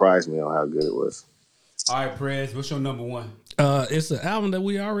this surprised me on how good it was. All right, Prez, what's your number 1? It's the album that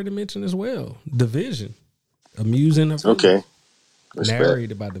we already mentioned as well, Division. Amusing. Okay. Respect.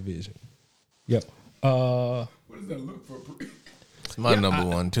 Narrated by Division. Yep. What does that look for? It's my number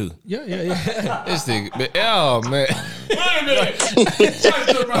 1 too. Yeah. This thing, oh man. Wait a minute.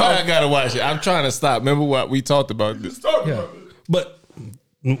 I gotta watch it. I'm trying to stop. Remember what we talked about this? Yeah. But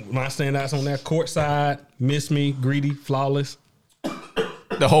my standouts on that, Courtside, Miss Me, Greedy, Flawless.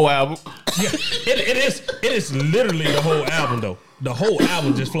 The whole album. Yeah, it is literally the whole album though. The whole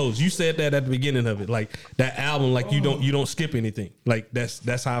album just flows. You said that at the beginning of it. Like that album, like you don't skip anything. Like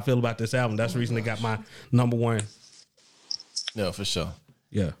that's how I feel about this album. That's the reason they got my number 1. No, for sure.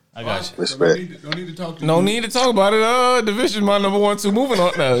 Yeah. I got you. Respect. Don't need to talk to No you. need to talk about it. Division, my number 1, 2. Moving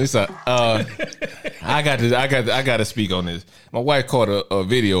on. No, it's I got to speak on this. My wife caught a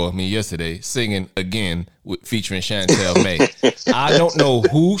video of me yesterday singing again featuring Chantel May. I don't know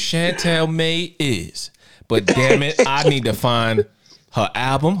who Chantel May is, but damn it, I need to find her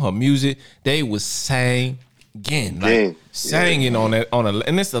album, her music. They was singing, singing on that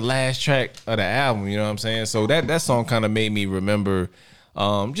and it's the last track of the album. You know what I'm saying? So that song kind of made me remember.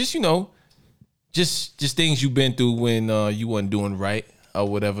 Just things you've been through when you wasn't doing right or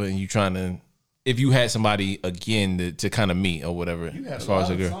whatever, and you trying to, if you had somebody again to kind of meet or whatever. You had as far as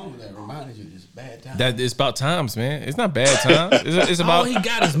a girl, songs that reminded you of this bad time. that it's about times, man. It's not bad times. It's about. All he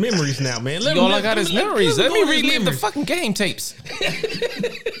got is memories now, man. All I got is memories. Let me relive the fuck. fucking game tapes.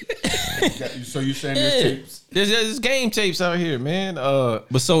 So you saying there's tapes? There's game tapes out here, man.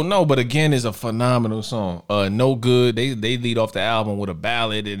 But again, it's a phenomenal song. No Good. They lead off the album with a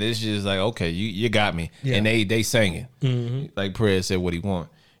ballad, and it's just like, okay, you got me. Yeah. And they sang it. Like Perez said what he want.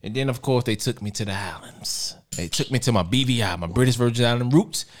 And then of course they took me to the islands. They took me to my BVI, my British Virgin Island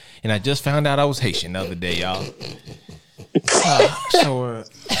roots, and I just found out I was Haitian the other day, y'all.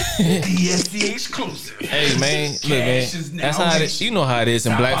 DSD exclusive. Hey man, look man, Cash is now that's how it is. You know how it is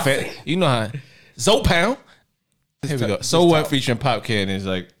in Black Fat. You know how Zopound. Here we go. So What featuring Pop Can is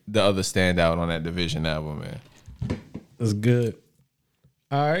like the other standout on that Division album, man. That's good.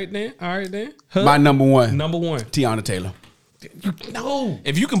 All right then. Huh? My number 1, number 1. Tiana Taylor. No.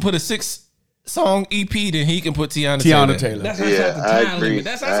 If you can put a 6-song EP, then he can put Tiana Taylor. That's outside Yeah, the I time agree. limit.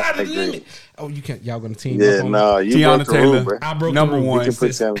 That's outside I the agree. limit. Oh, you can't. Y'all gonna team Yeah, up on no, me? you Tiana broke the Taylor. rule, bro. I broke Number the rule. one. You can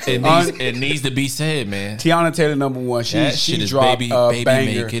put Sis. Tiana It needs to be said, man. Tiana Taylor, number 1. That She shit is dropped baby a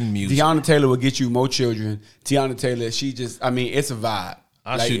banger. making music. Tiana Taylor will get you more children. Tiana Taylor, it's a vibe.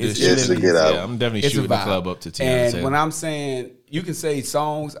 I Like, shoot this it's shit. It's a good album. Yeah, I'm definitely It's a shooting the vibe. club up to Tiana And Taylor. when I'm saying, you can say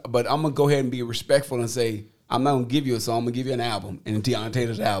songs, but I'm going to go ahead and be respectful and say, I'm not going to give you a song. I'm going to give you an album. And Tiana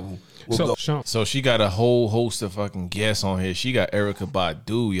Taylor's album will So go. Sean. So she got a whole host of fucking guests on here. She got Erykah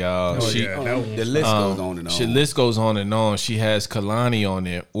Badu, y'all. Oh, she, yeah. That one. The list goes on and on. The list goes on and on. She has Kalani on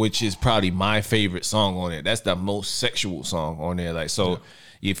there, which is probably my favorite song on there. That's the most sexual song on there. Like, so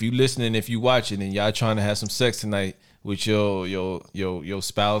if you listening, if you watching, and y'all trying to have some sex tonight with your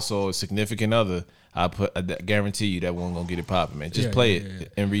spouse or significant other, I guarantee you that one gonna get it popping, man. Just play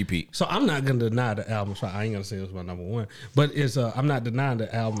it and repeat. So I'm not gonna deny the album. So I ain't gonna say it was my number 1, but it's I'm not denying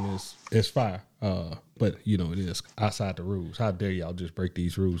the album is fire. But you know it is outside the rules. How dare y'all just break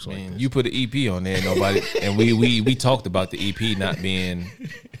these rules like And this? you put an EP on there, nobody, and we talked about the EP not being,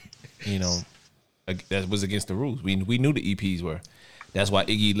 that was against the rules. We knew the EPs were. That's why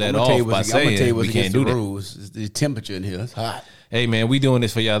Iggy let off by I'm gonna tell saying you what's we can't against do the that. rules. It's the temperature in here. It's hot. Hey man, we doing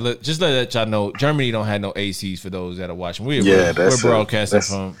this for y'all. Just let y'all know, Germany don't have no ACs for those that are watching. We're broadcasting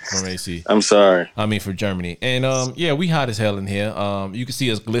from AC. I'm sorry. I mean for Germany, and we hot as hell in here. You can see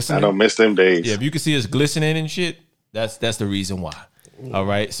us glistening. I don't miss them days. Yeah, if you can see us glistening and shit, that's the reason why. All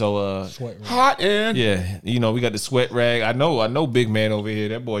right, so Sweat rag. Hot and yeah, we got the sweat rag. I know, big man over here.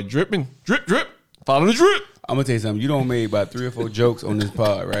 That boy dripping, drip. Follow the drip. I'm gonna tell you something. You don't make about 3 or 4 jokes on this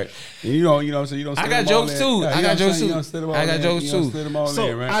pod, right? And you don't, you know what I'm saying? You don't. I slid got them all jokes in. too. Yeah, I you know got what I'm jokes saying? You too. don't slid them all I got in. jokes You don't too. slid them all So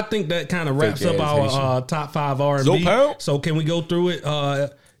in, right? I think that kind of wraps Fake up ass our top 5 R&B. So, pal. So can we go through it?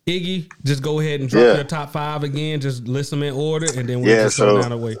 Iggy, just go ahead and drop Yeah. your top 5 again. Just list them in order, and then we'll Yeah, just go so-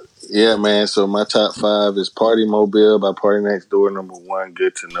 down the way. Yeah, man. So my top 5 is Party Mobile by Party Next Door, number 1.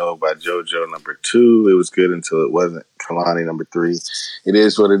 Good to Know by JoJo, number 2. It Was Good Until It Wasn't, Kalani, number 3. It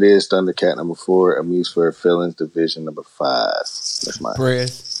Is What It Is, Thundercat, number 4. Amuse for Her Feelings, Division, number 5. That's mine.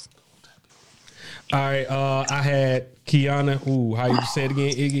 Press. All right, I had Kiana. Ooh, how you say it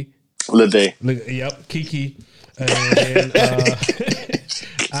again, Iggy? Lede. Look, yep, Kiki. And then,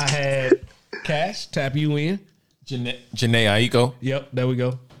 I had Cash, Tap You In. Janae Aiko. Yep, there we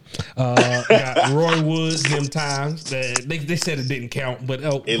go. Got Roy Woods, Them Times. They said it didn't count, but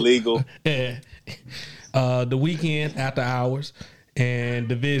Illegal. yeah. The Weekend, After Hours, and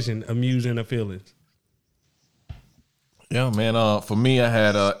Division, Amusing Her Feelings. Yeah, man. For me, I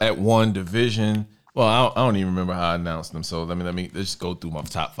had at 1 Division. Well, I don't even remember how I announced them. So let's just go through my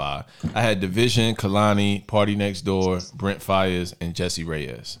top 5. I had Division, Kalani, Party Next Door, Brent Fires, and Jesse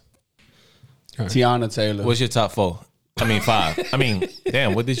Reyes. Tiana Taylor. What's your top 4? I mean 5. I mean,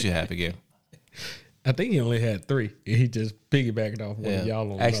 damn. What did you have again? I think he only had 3. He just piggybacked off one of Yeah.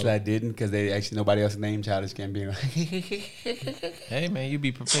 y'all. On Actually, the I didn't because they actually nobody else named Childish Gambino. Hey, man, you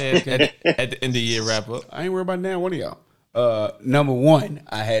be prepared at the end of the year wrap up. I ain't worried about now one of y'all. Number 1,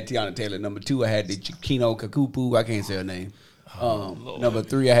 I had Tiana Taylor. Number 2, I had the Chikino Kakupu. I can't say her name. Number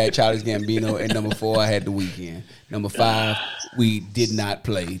 3, I had Childish Gambino, and number 4, I had The Weeknd. Number 5, we did not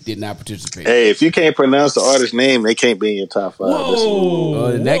participate. Hey, if you can't pronounce the artist's name, they can't be in your top 5. That's a rule.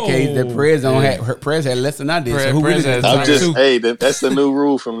 In that case, the Prez had less than I did. So who Prez really had- I'm Top just, 2. hey, that's the new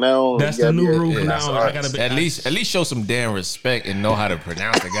rule from now on. That's You the gotta new be- rule from pronounce now the on. I artist. gotta be At least show some damn respect and know how to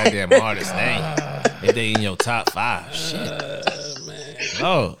pronounce the goddamn artist's name. If they in your top 5. Shit. man.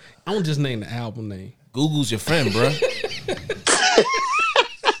 Oh, I don't just name the album name. Google's your friend, bro.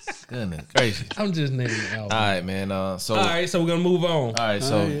 Goodness crazy. I'm just naming the album. All right, man. So All right, so we're gonna move on. All right,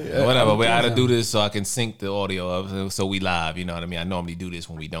 so yeah. whatever. We gotta do this so I can sync the audio up, so we live. You know what I mean? I normally do this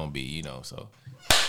when we don't be, you know. So